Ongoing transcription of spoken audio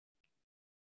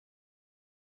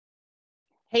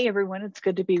Hey everyone, it's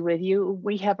good to be with you.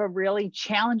 We have a really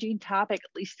challenging topic,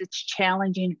 at least it's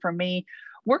challenging for me.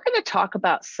 We're going to talk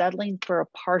about settling for a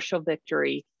partial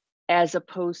victory as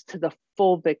opposed to the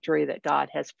full victory that God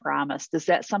has promised. Is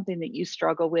that something that you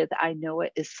struggle with? I know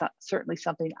it is certainly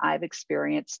something I've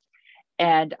experienced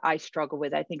and I struggle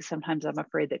with. I think sometimes I'm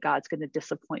afraid that God's going to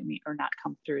disappoint me or not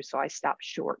come through, so I stop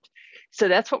short. So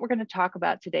that's what we're going to talk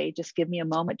about today. Just give me a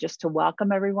moment just to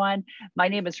welcome everyone. My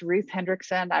name is Ruth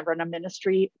Hendrickson. I run a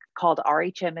ministry called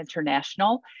RHM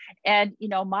International. And,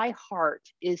 my heart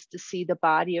is to see the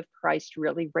body of Christ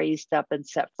really raised up and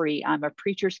set free. I'm a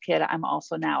preacher's kid. I'm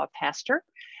also now a pastor.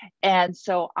 And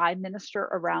so I minister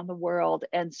around the world.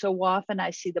 And so often I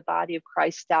see the body of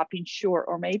Christ stopping short,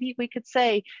 or maybe we could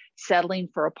say settling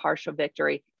for a partial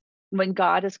victory when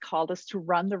God has called us to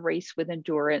run the race with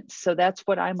endurance. So that's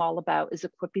what I'm all about, is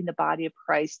equipping the body of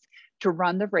Christ to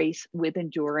run the race with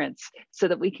endurance so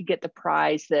that we can get the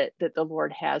prize that the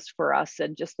Lord has for us,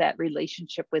 and just that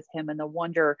relationship with him and the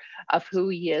wonder of who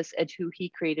he is and who he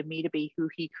created me to be, who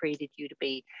he created you to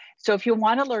be. So if you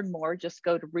want to learn more, just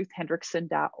go to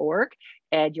ruthhendrickson.org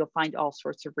and you'll find all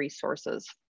sorts of resources.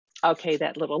 Okay,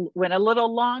 that went a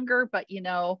little longer, but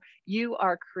you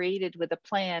are created with a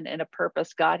plan and a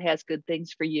purpose. God has good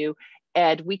things for you,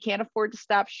 and we can't afford to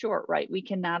stop short, right? We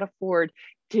cannot afford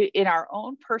to, in our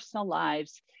own personal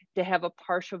lives, to have a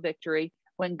partial victory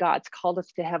when God's called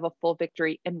us to have a full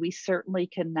victory. And we certainly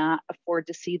cannot afford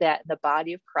to see that in the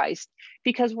body of Christ,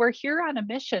 because we're here on a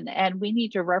mission and we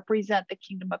need to represent the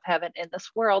kingdom of heaven in this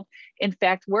world. In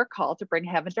fact, we're called to bring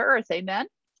heaven to earth. Amen.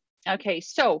 Okay,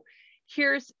 so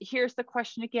here's the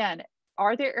question again.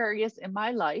 Are there areas in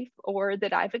my life or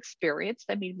that I've experienced?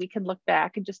 I mean, we can look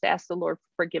back and just ask the Lord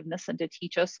for forgiveness and to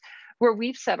teach us where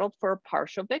we've settled for a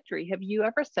partial victory. Have you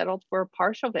ever settled for a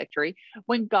partial victory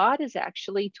when God has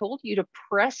actually told you to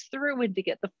press through and to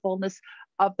get the fullness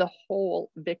of the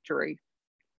whole victory?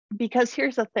 Because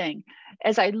here's the thing,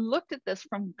 as I looked at this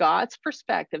from God's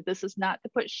perspective, this is not to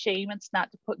put shame, it's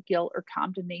not to put guilt or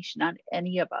condemnation on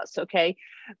any of us, okay?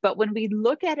 But when we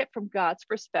look at it from God's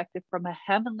perspective, from a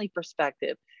heavenly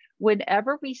perspective,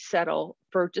 whenever we settle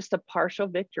for just a partial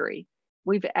victory,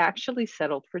 we've actually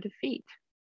settled for defeat.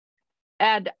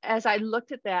 And as I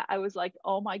looked at that, I was like,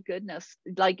 oh my goodness,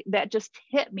 like that just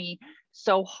hit me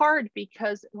so hard,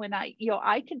 because when I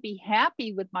can be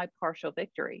happy with my partial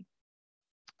victory.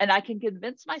 And I can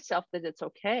convince myself that it's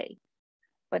okay,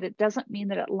 but it doesn't mean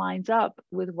that it lines up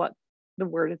with what the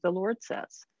word of the Lord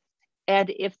says. And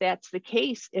if that's the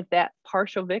case, if that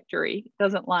partial victory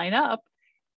doesn't line up,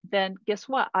 then guess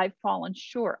what? I've fallen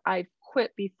short. I've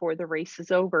quit before the race is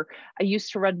over. I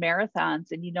used to run marathons,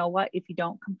 and you know what? If you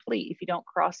don't complete, if you don't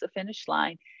cross the finish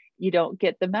line, you don't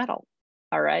get the medal.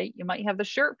 All right. You might have the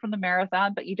shirt from the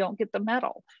marathon, but you don't get the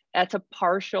medal. That's a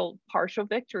partial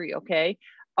victory. Okay.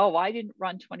 Oh, I didn't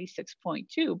run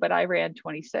 26.2, but I ran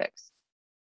 26.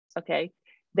 Okay.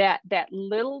 That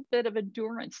little bit of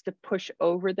endurance to push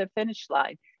over the finish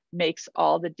line makes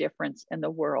all the difference in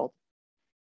the world.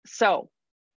 So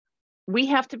we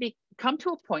have to come to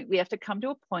a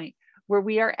point where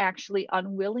we are actually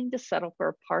unwilling to settle for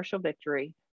a partial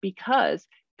victory, because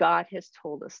God has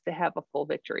told us to have a full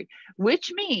victory,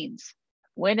 which means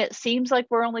when it seems like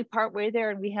we're only partway there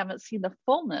and we haven't seen the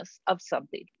fullness of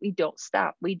something, we don't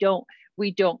stop. We don't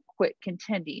quit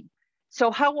contending.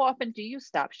 So how often do you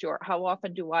stop short? How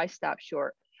often do I stop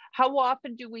short? How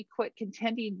often do we quit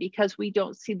contending because we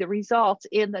don't see the results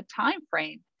in the time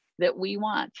frame that we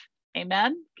want?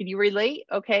 Amen. Can you relate?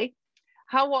 Okay.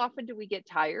 How often do we get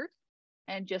tired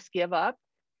and just give up?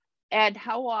 And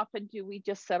how often do we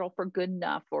just settle for good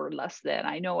enough or less than?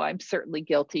 I know I'm certainly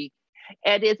guilty.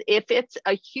 And if it's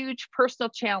a huge personal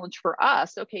challenge for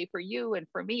us, okay, for you and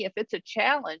for me, if it's a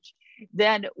challenge,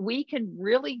 then we can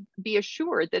really be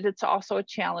assured that it's also a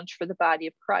challenge for the body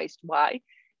of Christ. Why?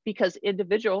 Because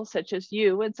individuals such as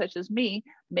you and such as me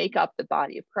make up the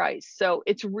body of Christ. So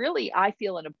it's really, I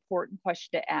feel, an important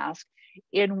question to ask.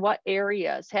 In what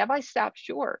areas have I stopped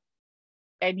short?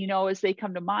 And as they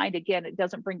come to mind, again,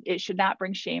 it should not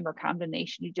bring shame or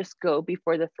condemnation. You just go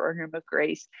before the throne room of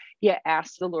grace. You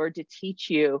ask the Lord to teach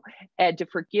you and to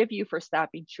forgive you for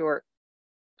stopping short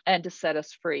and to set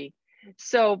us free.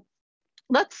 So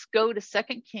let's go to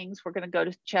 2 Kings. We're going to go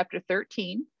to chapter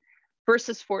 13,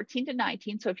 verses 14 to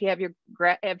 19. So if you have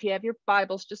your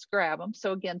Bibles, just grab them.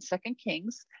 So again, 2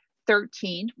 Kings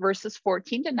 13, verses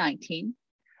 14 to 19.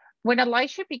 When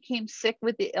Elisha became sick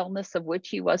with the illness of which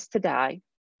he was to die,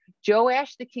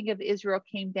 Joash, the king of Israel,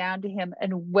 came down to him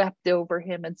and wept over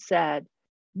him and said,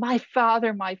 my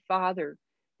father,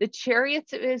 the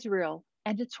chariots of Israel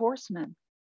and its horsemen.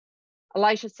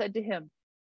 Elisha said to him,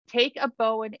 take a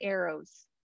bow and arrows.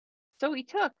 So he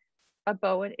took a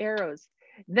bow and arrows.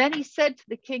 Then he said to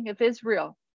the king of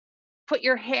Israel, put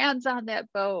your hands on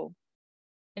that bow.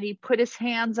 And he put his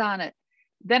hands on it.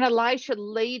 Then Elisha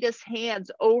laid his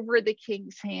hands over the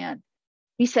king's hand.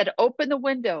 He said, open the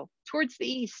window towards the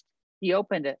east. He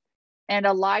opened it. And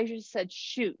Elijah said,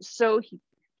 shoot. So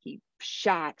he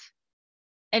shot.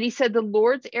 And he said, the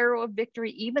Lord's arrow of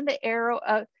victory, even the arrow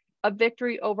of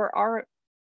victory over our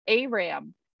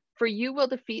Aram, for you will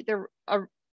defeat the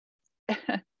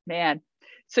man.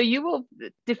 So you will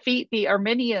defeat the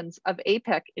Arameans of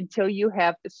Apec until you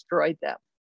have destroyed them.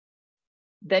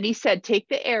 Then he said, take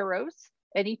the arrows,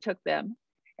 and he took them.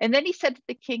 And then he said to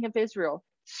the king of Israel,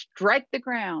 strike the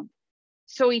ground.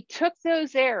 So he took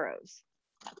those arrows.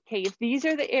 Okay, if these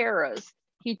are the arrows,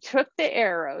 he took the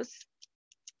arrows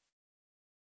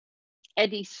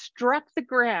and he struck the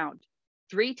ground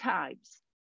 3 times.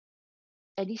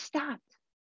 And he stopped.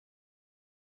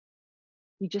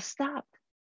 He just stopped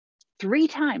 3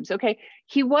 times. Okay,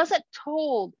 he wasn't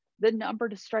told the number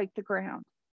to strike the ground.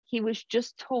 He was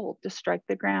just told to strike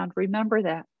the ground. Remember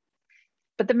that.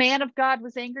 But the man of God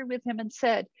was angry with him and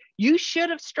said, you should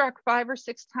have struck 5 or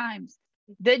 6 times.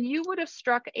 Then you would have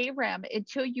struck Aram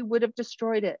until you would have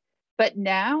destroyed it. But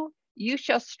now you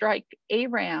shall strike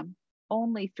Aram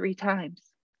only 3 times.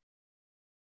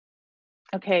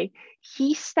 Okay,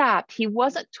 he stopped. He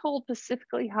wasn't told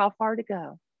specifically how far to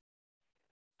go.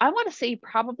 I want to say he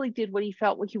probably did what he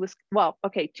felt when he was, well,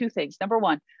 okay, 2 things. Number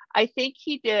 1, I think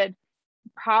he did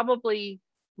probably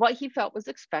what he felt was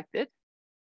expected.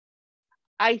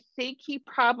 I think he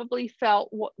probably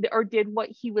felt or did what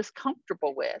he was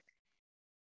comfortable with.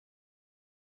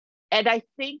 And I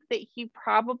think that he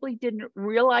probably didn't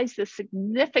realize the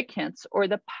significance or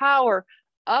the power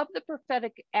of the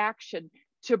prophetic action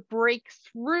to break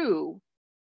through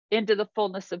into the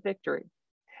fullness of victory.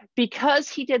 Because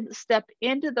he didn't step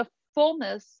into the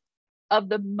fullness of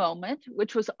the moment,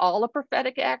 which was all a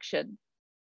prophetic action,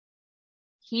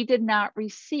 he did not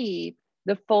receive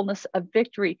the fullness of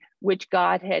victory, which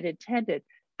God had intended.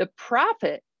 The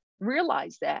prophet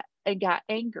realized that and got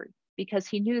angry because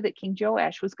he knew that King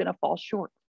Joash was going to fall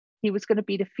short. He was going to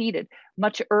be defeated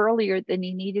much earlier than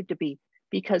he needed to be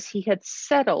because he had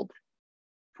settled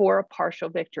for a partial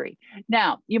victory.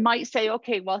 Now, you might say,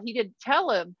 okay, well, he didn't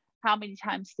tell him how many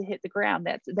times to hit the ground.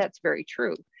 That's very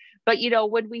true. But you know,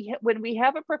 when we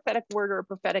have a prophetic word or a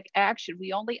prophetic action,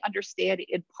 we only understand it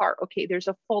in part. Okay, there's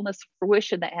a fullness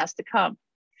fruition that has to come.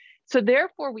 So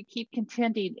therefore, we keep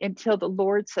contending until the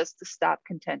Lord says to stop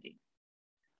contending.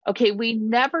 Okay, we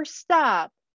never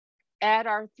stop at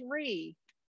our 3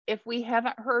 if we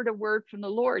haven't heard a word from the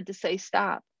Lord to say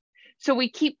stop. So we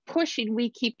keep pushing,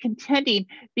 we keep contending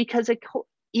because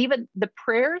even the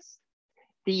prayers,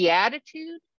 the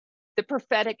attitude, the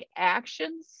prophetic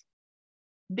actions,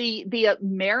 the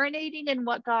marinating in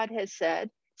what God has said,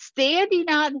 standing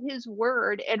on his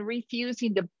word and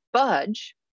refusing to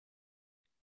budge,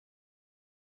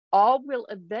 all will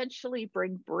eventually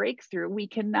bring breakthrough. We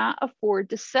cannot afford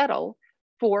to settle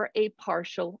for a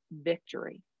partial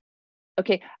victory.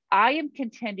 Okay, I am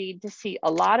contending to see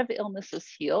a lot of illnesses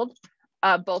healed,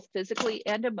 both physically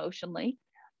and emotionally.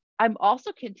 I'm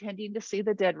also contending to see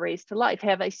the dead raised to life.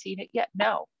 Have I seen it yet?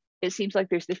 No. It seems like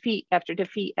there's defeat after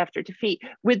defeat after defeat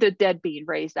with the dead being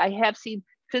raised. I have seen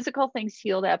physical things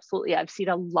healed, absolutely. I've seen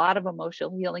a lot of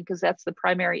emotional healing because that's the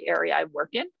primary area I work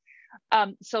in.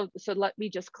 So let me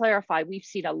just clarify. We've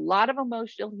seen a lot of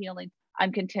emotional healing.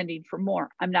 I'm contending for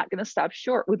more. I'm not going to stop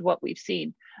short with what we've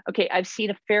seen. Okay, I've seen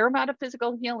a fair amount of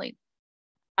physical healing.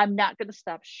 I'm not going to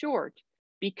stop short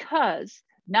because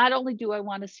not only do I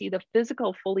want to see the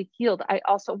physical fully healed, I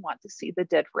also want to see the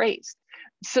dead raised.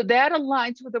 So that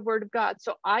aligns with the word of God.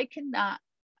 So I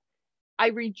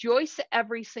rejoice at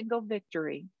every single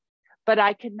victory, but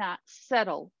I cannot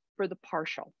settle for the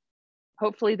partial.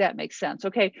 Hopefully that makes sense.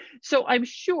 Okay, so I'm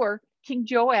sure King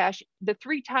Joash, the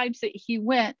 3 times that he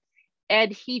went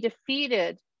and he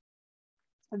defeated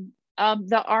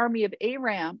the army of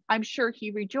Aram, I'm sure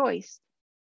he rejoiced.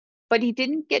 But he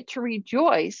didn't get to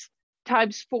rejoice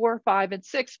times 4, 5, and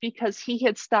 6 because he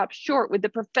had stopped short with the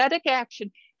prophetic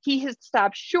action. He had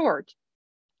stopped short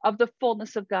of the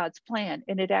fullness of God's plan,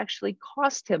 and it actually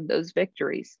cost him those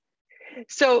victories.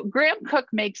 So Graham Cook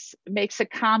makes a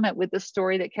comment with the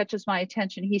story that catches my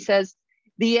attention. He says,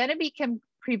 the enemy can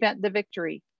prevent the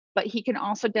victory, but he can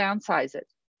also downsize it.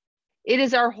 It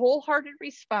is our wholehearted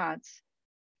response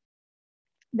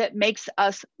that makes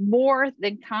us more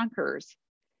than conquerors.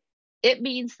 It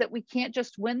means that we can't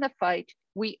just win the fight,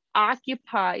 we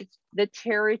occupy the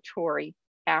territory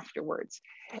afterwards.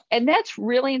 And that's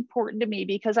really important to me,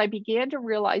 because I began to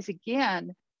realize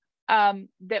again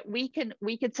that we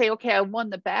could say, okay, I won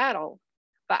the battle,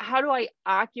 but how do I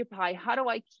occupy? How do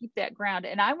I keep that ground?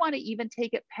 And I want to even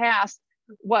take it past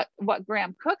what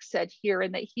Graham Cook said here,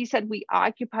 and that he said we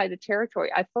occupy the territory.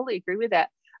 I fully agree with that.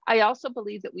 I also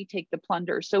believe that we take the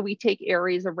plunder, so we take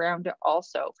areas around it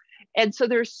also. And so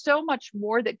there's so much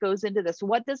more that goes into this.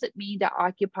 What does it mean to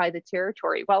occupy the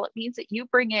territory? Well, it means that you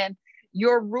bring in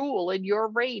your rule and your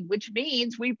reign, which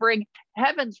means we bring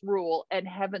heaven's rule and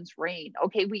heaven's reign.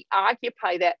 Okay, we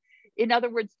occupy that. In other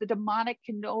words, the demonic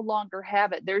can no longer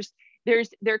have it.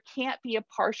 There can't be a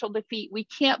partial defeat. We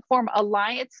can't form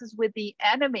alliances with the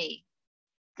enemy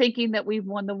thinking that we've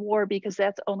won the war, because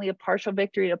that's only a partial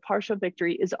victory, and a partial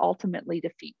victory is ultimately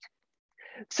defeat.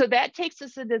 So that takes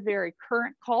us into very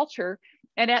current culture.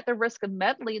 And at the risk of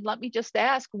meddling, let me just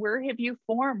ask, where have you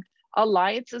formed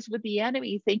alliances with the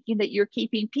enemy thinking that you're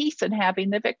keeping peace and having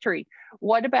the victory?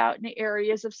 What about in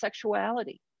areas of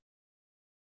sexuality?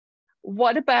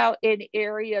 What about in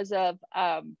areas of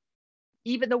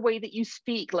even the way that you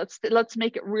speak? Let's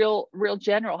make it real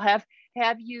general. Have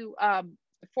you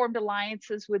formed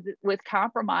alliances with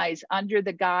compromise under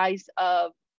the guise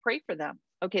of pray for them?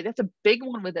 Okay, that's a big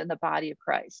one within the body of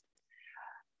Christ.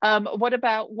 What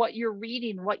about what you're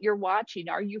reading, what you're watching?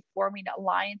 Are you forming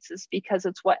alliances because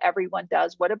it's what everyone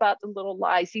does? What about the little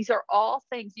lies? These are all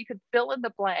things you could fill in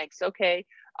the blanks, okay,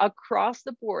 across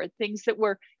the board, things that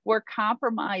we're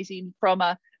compromising from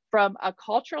a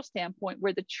cultural standpoint,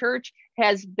 where the church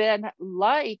has been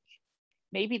like,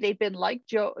 maybe they've been like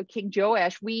King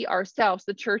Joash. We ourselves,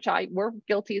 the church, we're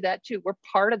guilty of that too. We're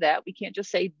part of that. We can't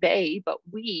just say they, but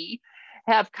we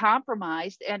have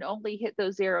compromised and only hit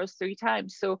those arrows 3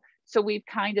 times. So we've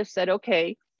kind of said,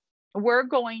 okay, we're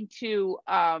going to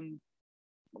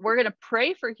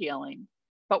pray for healing,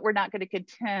 but we're not going to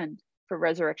contend for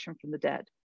resurrection from the dead.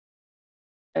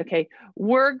 Okay,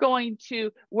 we're not going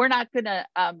to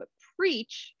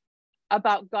preach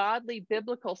about godly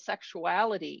biblical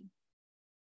sexuality,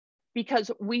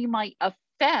 because we might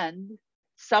offend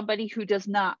somebody who does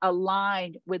not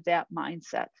align with that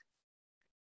mindset.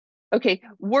 Okay,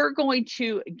 we're going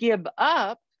to give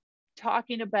up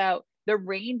talking about the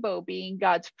rainbow being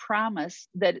God's promise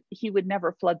that he would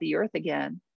never flood the earth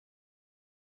again,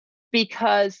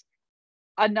 because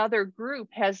another group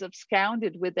has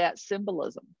absconded with that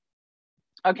symbolism.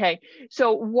 Okay,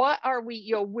 so what are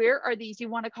we, where are these, you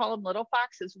want to call them little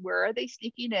foxes, where are they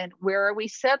sneaking in? Where are we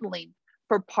settling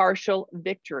for partial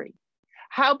victory?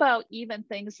 How about even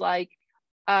things like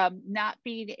not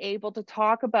being able to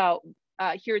talk about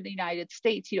here in the United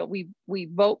States, we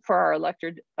vote for our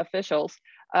elected officials,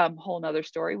 whole nother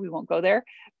story, we won't go there.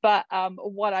 But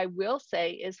what I will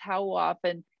say is, how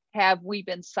often have we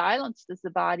been silenced as the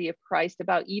body of Christ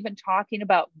about even talking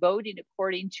about voting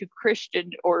according to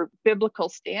Christian or biblical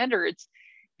standards,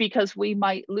 because we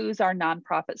might lose our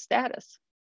nonprofit status?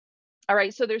 All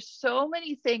right, so there's so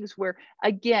many things where,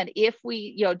 again, if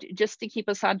we, just to keep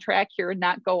us on track here and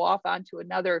not go off onto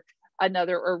another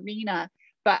arena,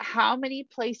 but how many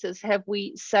places have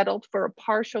we settled for a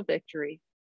partial victory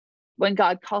when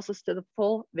God calls us to the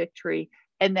full victory?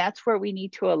 And that's where we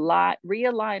need to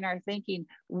realign our thinking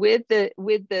with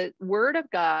the word of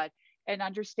God, and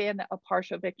understand that a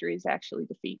partial victory is actually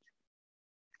defeat.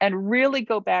 And really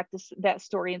go back to that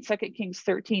story in 2 Kings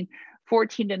 13,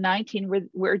 14 to 19,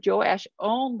 where Joash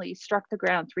only struck the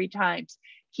ground 3 times.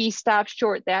 He stopped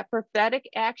short. That prophetic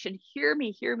action, hear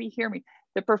me.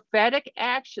 The prophetic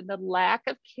action, the lack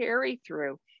of carry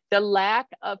through, the lack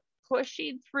of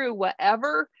pushing through why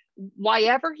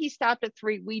ever he stopped at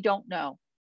 3, we don't know.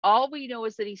 All we know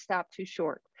is that he stopped too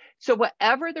short. So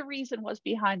whatever the reason was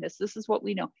behind this is what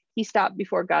we know. He stopped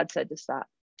before God said to stop.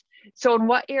 So in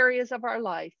what areas of our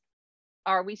life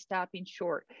are we stopping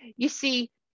short? You see,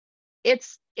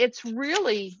 it's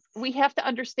really, we have to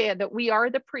understand that we are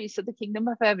the priests of the kingdom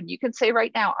of heaven. You can say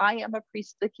right now, I am a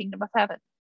priest of the kingdom of heaven.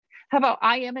 How about,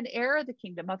 I am an heir of the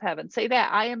kingdom of heaven? Say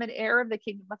that, I am an heir of the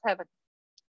kingdom of heaven.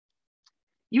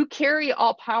 You carry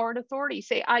all power and authority.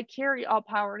 Say, I carry all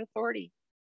power and authority.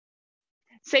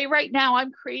 Say right now,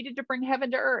 I'm created to bring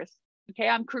heaven to earth. Okay,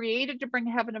 I'm created to bring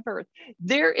heaven to earth.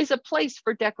 There is a place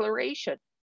for declaration.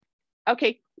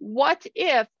 Okay, what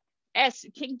if, as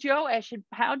King Joash had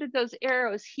pounded those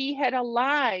arrows, he had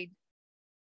aligned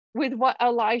with what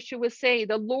Elisha was saying?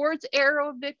 The Lord's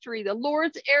arrow of victory, the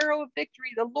Lord's arrow of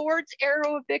victory, the Lord's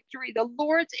arrow of victory, the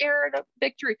Lord's arrow of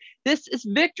victory. This is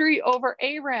victory over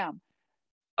Aram.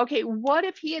 Okay, what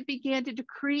if he had began to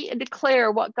decree and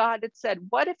declare what God had said?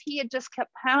 What if he had just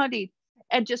kept pounding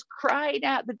and just crying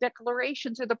out the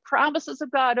declarations or the promises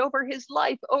of God over his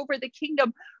life, over the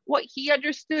kingdom, what he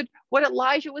understood, what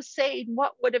Elijah was saying,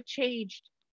 what would have changed.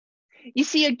 You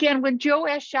see, again, when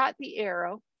Joash shot the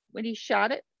arrow, when he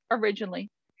shot it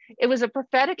originally, it was a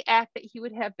prophetic act that he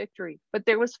would have victory, but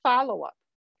there was follow-up.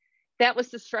 That was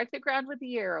to strike the ground with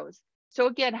the arrows. So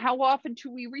again, how often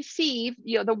do we receive,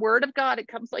 the word of God? It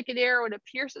comes like an arrow and it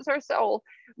pierces our soul.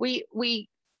 We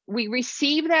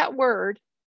receive that word,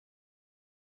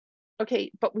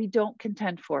 okay, but we don't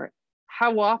contend for it.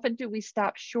 How often do we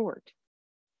stop short?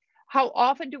 How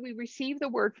often do we receive the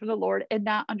word from the Lord and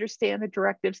not understand the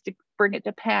directives to bring it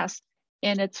to pass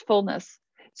in its fullness?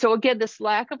 So again, this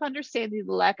lack of understanding,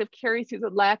 the lack of carry through, the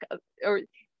lack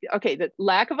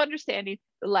of understanding,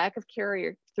 the lack of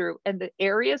carry through, and the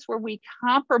areas where we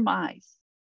compromise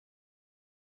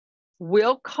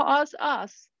will cause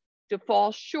us to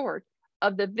fall short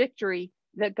of the victory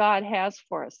that God has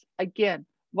for us. Again,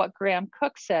 what Graham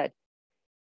Cook said,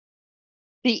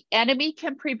 the enemy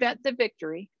can prevent the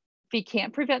victory. If he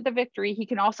can't prevent the victory, he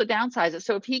can also downsize it.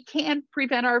 So if he can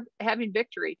prevent our having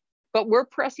victory, but we're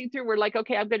pressing through, we're like,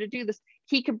 okay, I'm going to do this.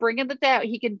 He can bring in the doubt.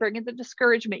 He can bring in the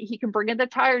discouragement. He can bring in the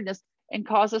tiredness and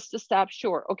cause us to stop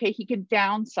short. Okay, he can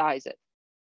downsize it.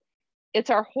 It's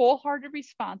our wholehearted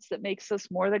response that makes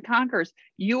us more than conquerors.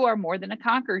 You are more than a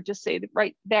conqueror. Just say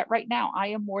that right now. I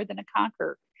am more than a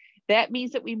conqueror. That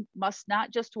means that we must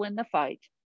not just win the fight,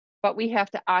 but we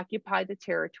have to occupy the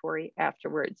territory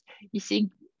afterwards. You see,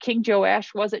 King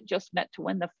Joash wasn't just meant to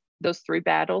win those 3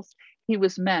 battles. He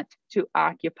was meant to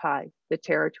occupy the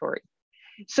territory.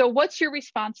 So what's your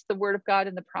response to the word of God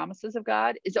and the promises of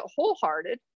God? Is it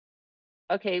wholehearted?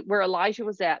 Okay, where Elijah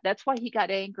was at. That's why he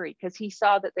got angry, because he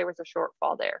saw that there was a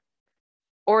shortfall there.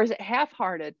 Or is it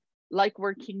half-hearted, like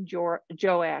where King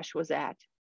Joash was at?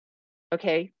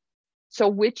 Okay, so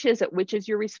which is it? Which is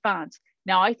your response?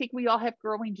 Now, I think we all have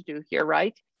growing to do here,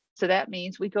 right? So that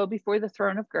means we go before the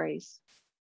throne of grace.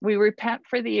 We repent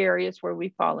for the areas where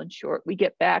we've fallen short. We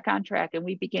get back on track and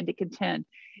we begin to contend.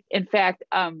 In fact,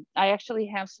 I actually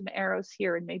have some arrows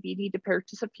here, and maybe you need to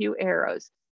purchase a few arrows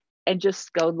and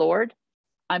just go, Lord,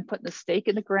 I'm putting the stake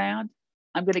in the ground.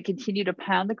 I'm going to continue to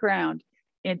pound the ground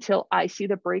until I see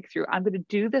the breakthrough. I'm going to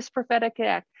do this prophetic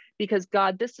act because,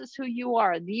 God, this is who you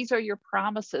are. These are your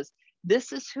promises.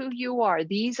 This is who you are.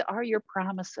 These are your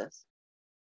promises.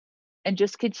 And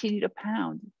just continue to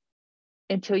pound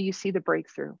until you see the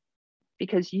breakthrough,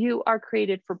 because you are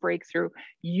created for breakthrough.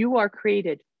 You are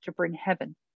created to bring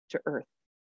heaven to earth.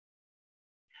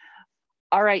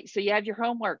 All right, so you have your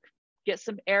homework. Get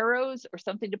some arrows or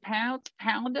something to pound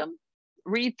them.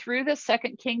 Read through this,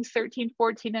 2 Kings 13,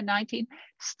 14, and 19.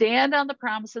 Stand on the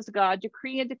promises of God.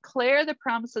 Decree and declare the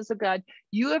promises of God.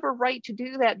 You have a right to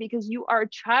do that because you are a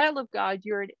child of God.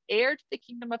 You're an heir to the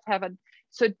kingdom of heaven.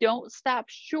 So don't stop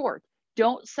short.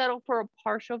 Don't settle for a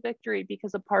partial victory,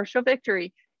 because a partial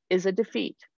victory is a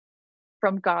defeat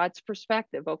from God's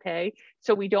perspective, okay?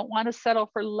 So we don't want to settle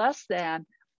for less than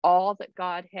all that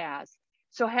God has.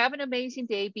 So have an amazing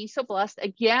day. Be so blessed.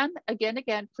 Again,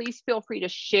 please feel free to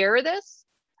share this.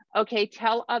 Okay,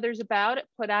 tell others about it.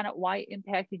 Put on it why it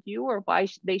impacted you or why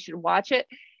they should watch it.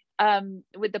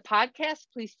 With the podcast,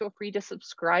 please feel free to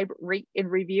subscribe, rate,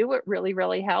 and review. It really,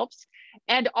 really helps.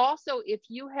 And also, if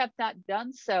you have not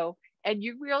done so, and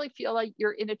you really feel like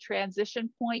you're in a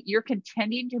transition point, you're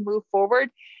continuing to move forward,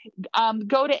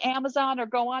 go to Amazon or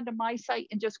go onto my site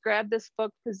and just grab this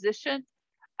book, Position,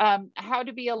 How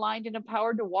to Be Aligned and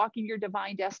Empowered to Walk in Your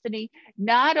Divine Destiny.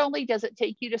 Not only does it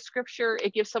take you to scripture,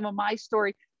 it gives some of my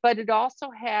story, but it also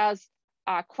has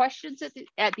questions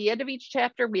at the end of each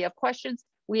chapter. We have questions,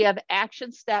 we have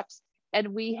action steps,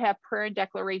 and we have prayer and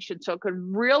declaration. So it could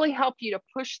really help you to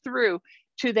push through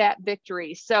to that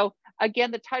victory. So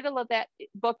again, the title of that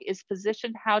book is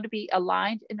Positioned: How to Be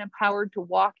Aligned and Empowered to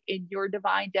Walk in Your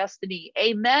Divine Destiny.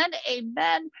 Amen.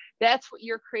 Amen. That's what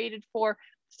you're created for.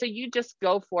 So you just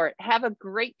go for it. Have a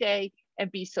great day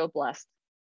and be so blessed.